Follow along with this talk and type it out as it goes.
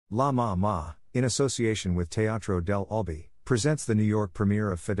La Ma, in association with Teatro del Albi, presents the New York premiere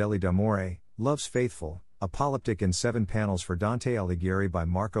of Fedeli d'Amore, Love's Faithful, a polyptych in 7 panels for Dante Alighieri by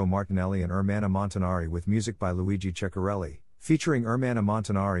Marco Martinelli and Ermanno Montanari with music by Luigi Ceccarelli, featuring Ermanno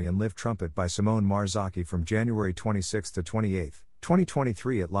Montanari and live trumpet by Simone Marzocchi from January 26 to 28,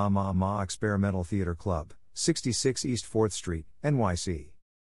 2023 at La Ma Experimental Theatre Club, 66 East 4th Street, NYC.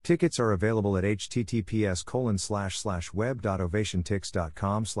 Tickets are available at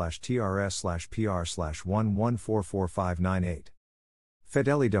https://web.ovationtix.com/trs/pr/11444598.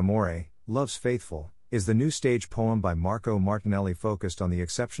 Fedeli d'Amore, Love's Faithful, is the new stage poem by Marco Martinelli focused on the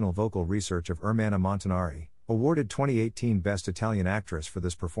exceptional vocal research of Ermanno Montanari, awarded 2018 Best Italian Actress for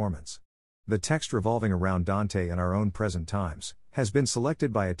this performance. The text revolving around Dante and our own present times, has been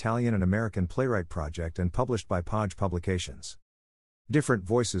selected by Italian and American Playwright Project and published by Podge Publications. Different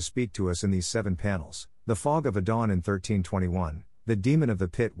voices speak to us in these 7 panels: the fog of a dawn in 1321, the demon of the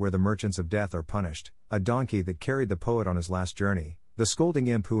pit where the merchants of death are punished, a donkey that carried the poet on his last journey, the scolding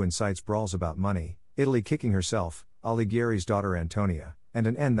imp who incites brawls about money, Italy kicking herself, Alighieri's daughter Antonia, and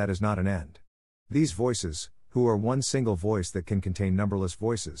an end that is not an end. These voices, who are one single voice that can contain numberless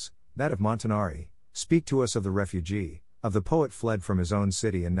voices, that of Montanari, speak to us of the refugee, of the poet fled from his own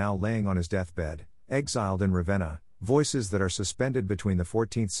city and now laying on his deathbed, exiled in Ravenna, voices that are suspended between the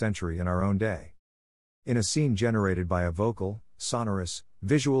 14th century and our own day. In a scene generated by a vocal, sonorous,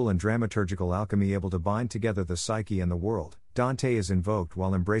 visual and dramaturgical alchemy able to bind together the psyche and the world, Dante is invoked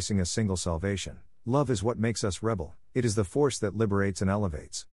while embracing a single salvation. Love is what makes us rebel, it is the force that liberates and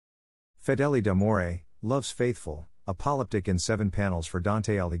elevates. Fedeli d'Amore, Love's Faithful, a polyptych in 7 panels for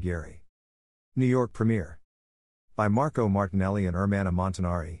Dante Alighieri. New York premiere. By Marco Martinelli and Ermanno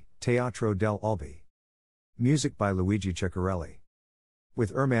Montanari, Teatro del Albi. Music by Luigi Ceccarelli.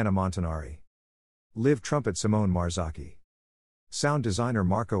 With Ermanno Montanari. Live trumpet Simone Marzocchi. Sound designer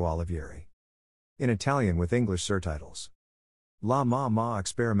Marco Alighieri. In Italian with English surtitles. La Ma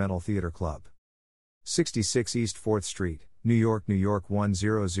Experimental Theatre Club. 66 East 4th Street, New York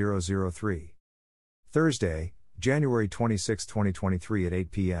 10003. Thursday, January 26, 2023 at 8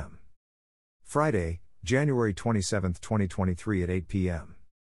 p.m. Friday, January 27, 2023 at 8 p.m.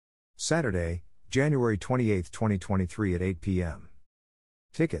 Saturday, January 28, 2023 at 8 p.m.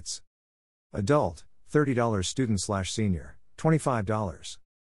 Tickets. Adult, $30. Student/senior, $25.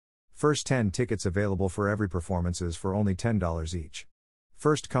 First 10 tickets available for every performances for only $10 each.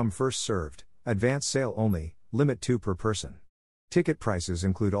 First come first served, advance sale only, limit 2 per person. Ticket prices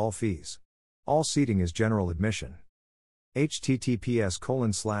include all fees. All seating is general admission.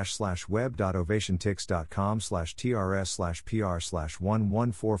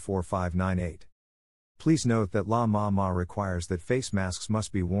 https://web.ovationtix.com/trs/pr/11444598. Please note that La Ma requires that face masks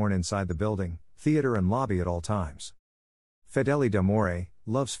must be worn inside the building, theater and lobby at all times. Fedeli d'Amore,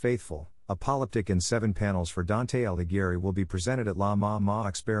 Love's Faithful, a polyptych in 7 panels for Dante Alighieri will be presented at La Ma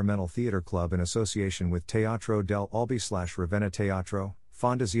Experimental Theatre Club in association with Teatro del Albi/Ravenna Teatro,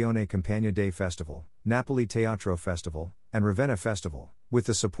 Fondazione Campagna Day Festival, Napoli Teatro Festival, and Ravenna Festival, with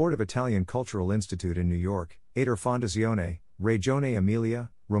the support of Italian Cultural Institute in New York, Ader Fondazione, Regione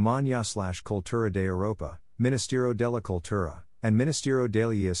Emilia, Romagna/Cultura d'Europa, Ministero della Cultura, and Ministero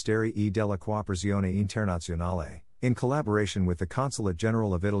degli Esteri e della Cooperazione Internazionale, in collaboration with the Consulate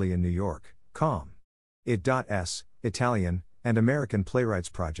General of Italy in New York, COM. It.S., Italian, and American Playwrights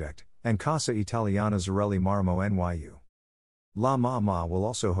Project, and Casa Italiana Zarelli Marmo NYU. La Ma will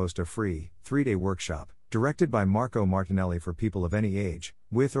also host a free, 3-day workshop, directed by Marco Martinelli for people of any age,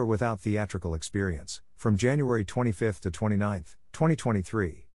 with or without theatrical experience, from January 25 to 29,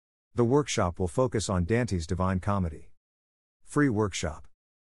 2023. The workshop will focus on Dante's Divine Comedy. Free workshop.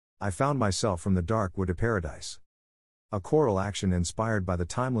 I found myself from the dark wood to paradise. A choral action inspired by the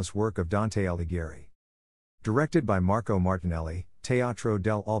timeless work of Dante Alighieri. Directed by Marco Martinelli, Teatro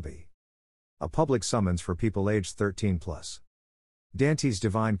del Albi. A public summons for people aged 13+. Dante's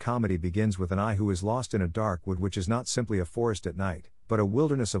Divine Comedy begins with an I who is lost in a dark wood which is not simply a forest at night, but a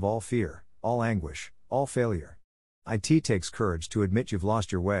wilderness of all fear, all anguish, all failure. It takes courage to admit you've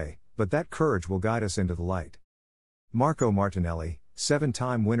lost your way, but that courage will guide us into the light. Marco Martinelli,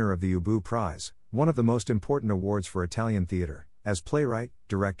 7-time winner of the Ubu Prize, one of the most important awards for Italian theater, as playwright,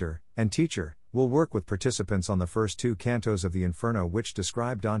 director, and teacher, will work with participants on the first 2 cantos of the Inferno which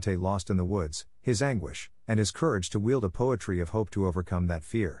describe Dante lost in the woods, his anguish, and his courage to wield a poetry of hope to overcome that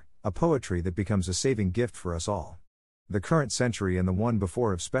fear, a poetry that becomes a saving gift for us all. The current century and the one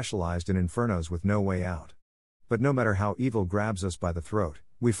before have specialized in infernos with no way out. But no matter how evil grabs us by the throat,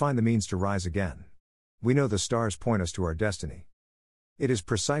 we find the means to rise again. We know the stars point us to our destiny. It is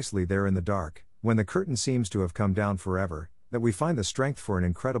precisely there in the dark, when the curtain seems to have come down forever, that we find the strength for an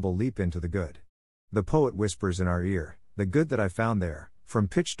incredible leap into the good. The poet whispers in our ear, the good that I found there, from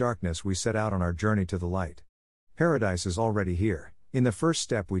pitch darkness we set out on our journey to the light. Paradise is already here, in the first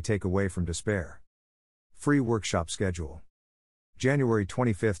step we take away from despair. Free workshop schedule. January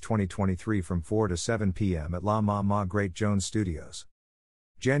 25, 2023 from 4 to 7 p.m. at La Ma Ma Great Jones Studios.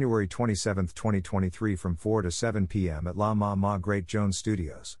 January 27, 2023 from 4 to 7 p.m. at La Ma Ma Great Jones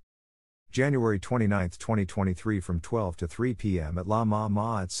Studios. January 29, 2023 from 12 to 3 p.m. at La Ma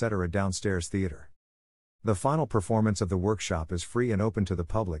Ma etc. Downstairs Theatre. The final performance of the workshop is free and open to the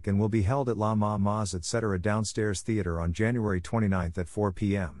public and will be held at La Ma Ma's etc. Downstairs Theatre on January 29 at 4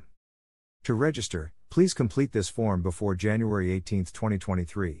 p.m. To register, please complete this form before January 18,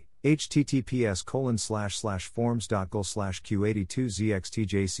 2023.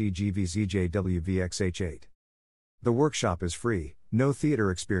 https://forms.go/q82zxtjcgvzjwvxh8. The workshop is free, no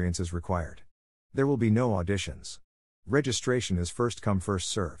theater experience is required. There will be no auditions. Registration is first come first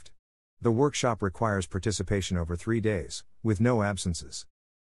served. The workshop requires participation over 3 days, with no absences.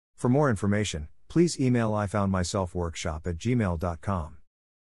 For more information, please email ifoundmyselfworkshop@gmail.com.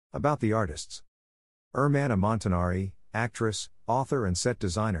 About the artists. Ermanna Montanari, actress, author and set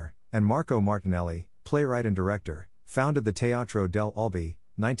designer, and Marco Martinelli, playwright and director, founded the Teatro dell'Albi,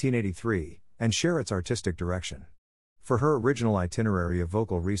 1983, and share its artistic direction. For her original itinerary of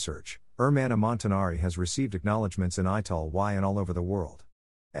vocal research, Ermanna Montanari has received acknowledgments in Italy and all over the world.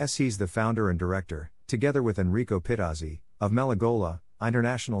 He's the founder and director, together with Enrico Pitazzi, of Melagola,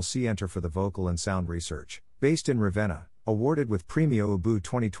 International Centre for the Vocal and Sound Research, based in Ravenna, awarded with Premio Ubu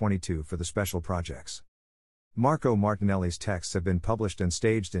 2022 for the special projects. Marco Martinelli's texts have been published and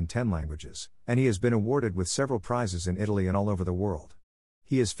staged in 10 languages, and he has been awarded with several prizes in Italy and all over the world.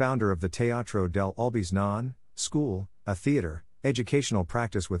 He is founder of the Teatro dell'Albi's school, a theater, educational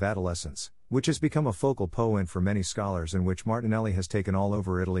practice with adolescents, which has become a focal point for many scholars and which Martinelli has taken all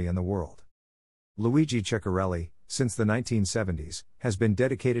over Italy and the world. Luigi Ceccarelli, since the 1970s, has been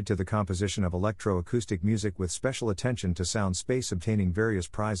dedicated to the composition of electroacoustic music with special attention to sound space, obtaining various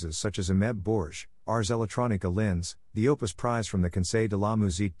prizes such as Imeb Bourges, Ars Electronica Linz, the Opus Prize from the Conseil de la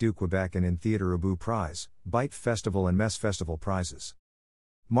Musique du Québec and in Theatre Ubu Prize, Bite Festival and Mess Festival prizes.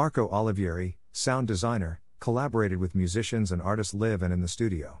 Marco Olivieri, sound designer, collaborated with musicians and artists live and in the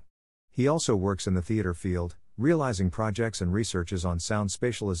studio. He also works in the theater field, realizing projects and researches on sound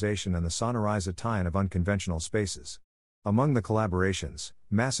spatialization and the sonorization of unconventional spaces. Among the collaborations,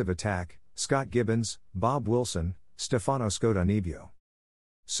 Massive Attack, Scott Gibbons, Bob Wilson, Stefano Scodanibio.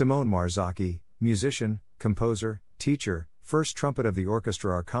 Simone Marzocchi, musician, composer, teacher, first trumpet of the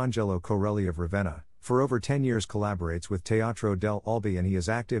orchestra Arcangelo Corelli of Ravenna, for over 10 years collaborates with Teatro dell'Albi and he is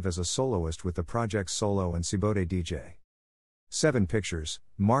active as a soloist with the projects Solo and Cibote DJ. 7 Pictures,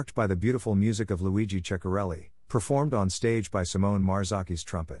 marked by the beautiful music of Luigi Ceccarelli, performed on stage by Simone Marzocchi's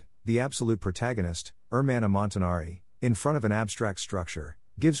trumpet, the absolute protagonist, Ermanna Montanari, in front of an abstract structure,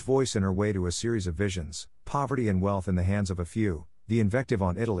 gives voice in her way to a series of visions, poverty and wealth in the hands of a few, the invective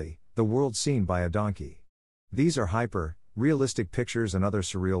on Italy, the world seen by a donkey. These are hyper-realistic pictures and other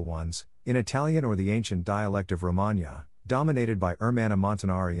surreal ones, in Italian or the ancient dialect of Romagna, dominated by Ermanna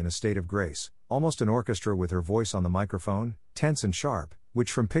Montanari in a state of grace, almost an orchestra with her voice on the microphone, tense and sharp,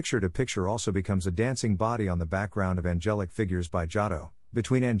 which from picture to picture also becomes a dancing body on the background of angelic figures by Giotto,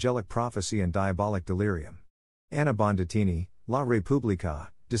 between angelic prophecy and diabolic delirium. Anna Bondatini, La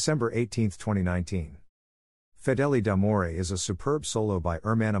Repubblica, December 18, 2019. Fedeli d'Amore is a superb solo by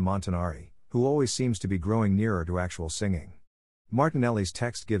Ermanna Montanari, who always seems to be growing nearer to actual singing. Martinelli's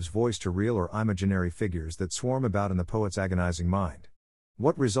text gives voice to real or imaginary figures that swarm about in the poet's agonizing mind.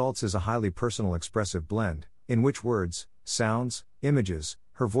 What results is a highly personal expressive blend, in which words, sounds, images,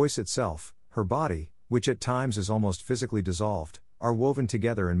 her voice itself, her body, which at times is almost physically dissolved, are woven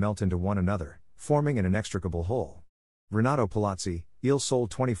together and melt into one another, forming an inextricable whole. Renato Palazzi, Il Sole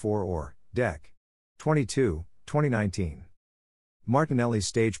 24 or, Dec. 22, 2019. Martinelli's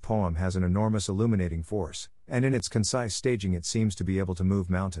stage poem has an enormous illuminating force, and in its concise staging it seems to be able to move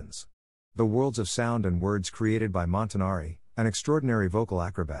mountains. The worlds of sound and words created by Montanari, an extraordinary vocal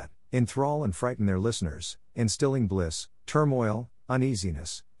acrobat, enthrall and frighten their listeners, instilling bliss, turmoil,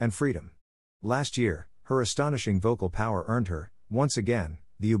 uneasiness, and freedom. Last year, her astonishing vocal power earned her, once again,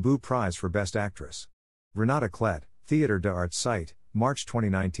 the Ubu Prize for Best Actress. Renata Klett, Theatre d'Art Site, March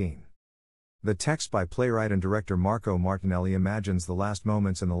 2019. The text by playwright and director Marco Martinelli imagines the last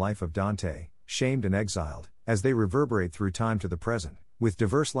moments in the life of Dante, shamed and exiled, as they reverberate through time to the present, with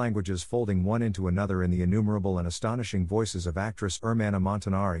diverse languages folding one into another in the innumerable and astonishing voices of actress Ermanna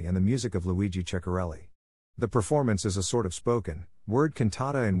Montanari and the music of Luigi Ceccarelli. The performance is a sort of spoken word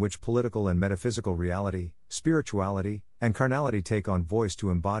cantata in which political and metaphysical reality, spirituality, and carnality take on voice to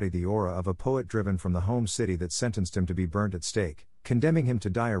embody the aura of a poet driven from the home city that sentenced him to be burned at stake, condemning him to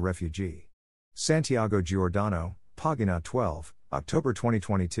die a refugee. Santiago Giordano, Pagina 12, October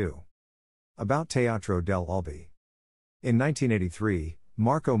 2022. About Teatro del Albi. In 1983,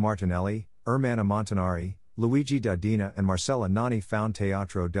 Marco Martinelli, Ermanno Montanari, Luigi Dadina and Marcella Nani found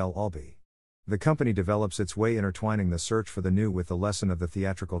Teatro del Albi. The company develops its way intertwining the search for the new with the lesson of the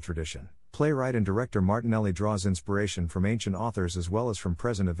theatrical tradition. Playwright and director Martinelli draws inspiration from ancient authors as well as from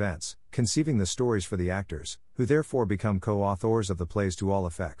present events, conceiving the stories for the actors, who therefore become co-authors of the plays to all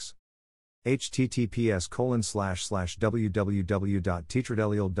effects.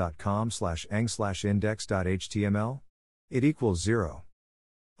 https://www.teatrodelial.com/ang/index.html. It = 0.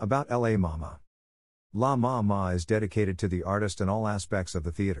 About La Mama. La Mama is dedicated to the artist and all aspects of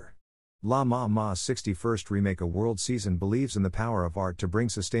the theater. La Mama's 61st remake A World Season believes in the power of art to bring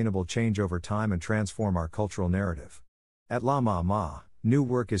sustainable change over time and transform our cultural narrative. At La Mama, new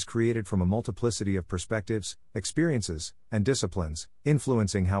work is created from a multiplicity of perspectives, experiences, and disciplines,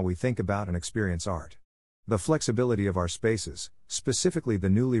 influencing how we think about and experience art. The flexibility of our spaces, specifically the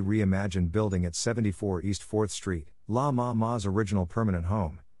newly reimagined building at 74 East 4th Street, La Mama's original permanent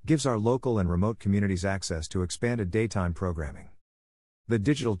home, gives our local and remote communities access to expanded daytime programming. The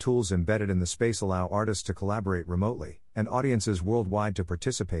digital tools embedded in the space allow artists to collaborate remotely, and audiences worldwide to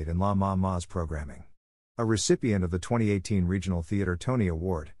participate in La Mama's programming. A recipient of the 2018 Regional Theatre Tony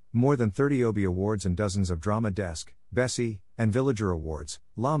Award, more than 30 Obie Awards and dozens of Drama Desk, Bessie, and Villager Awards,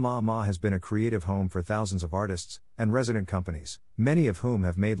 La Mama has been a creative home for thousands of artists and resident companies, many of whom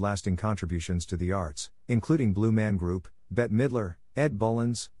have made lasting contributions to the arts, including Blue Man Group, Bette Midler, Ed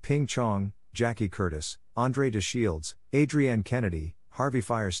Bullens, Ping Chong, Jackie Curtis, Andre de Shields, Adrienne Kennedy, Harvey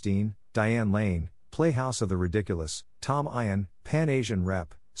Fierstein, Diane Lane, Playhouse of the Ridiculous, Tom Ian, Pan Asian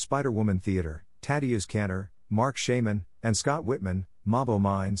Rep, Spider-Woman Theater, Tadeusz Kantor, Mark Shaman, and Scott Whitman, Mabo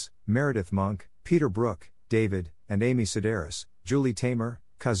Mines, Meredith Monk, Peter Brook, David, and Amy Sedaris, Julie Tamer,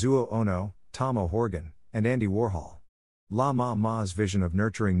 Kazuo Ono, Tom O'Horgan, and Andy Warhol. La Mama's vision of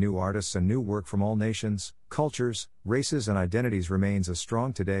nurturing new artists and new work from all nations, cultures, races and identities remains as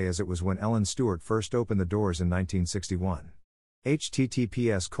strong today as it was when Ellen Stewart first opened the doors in 1961.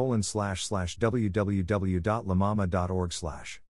 https://www.lamama.org/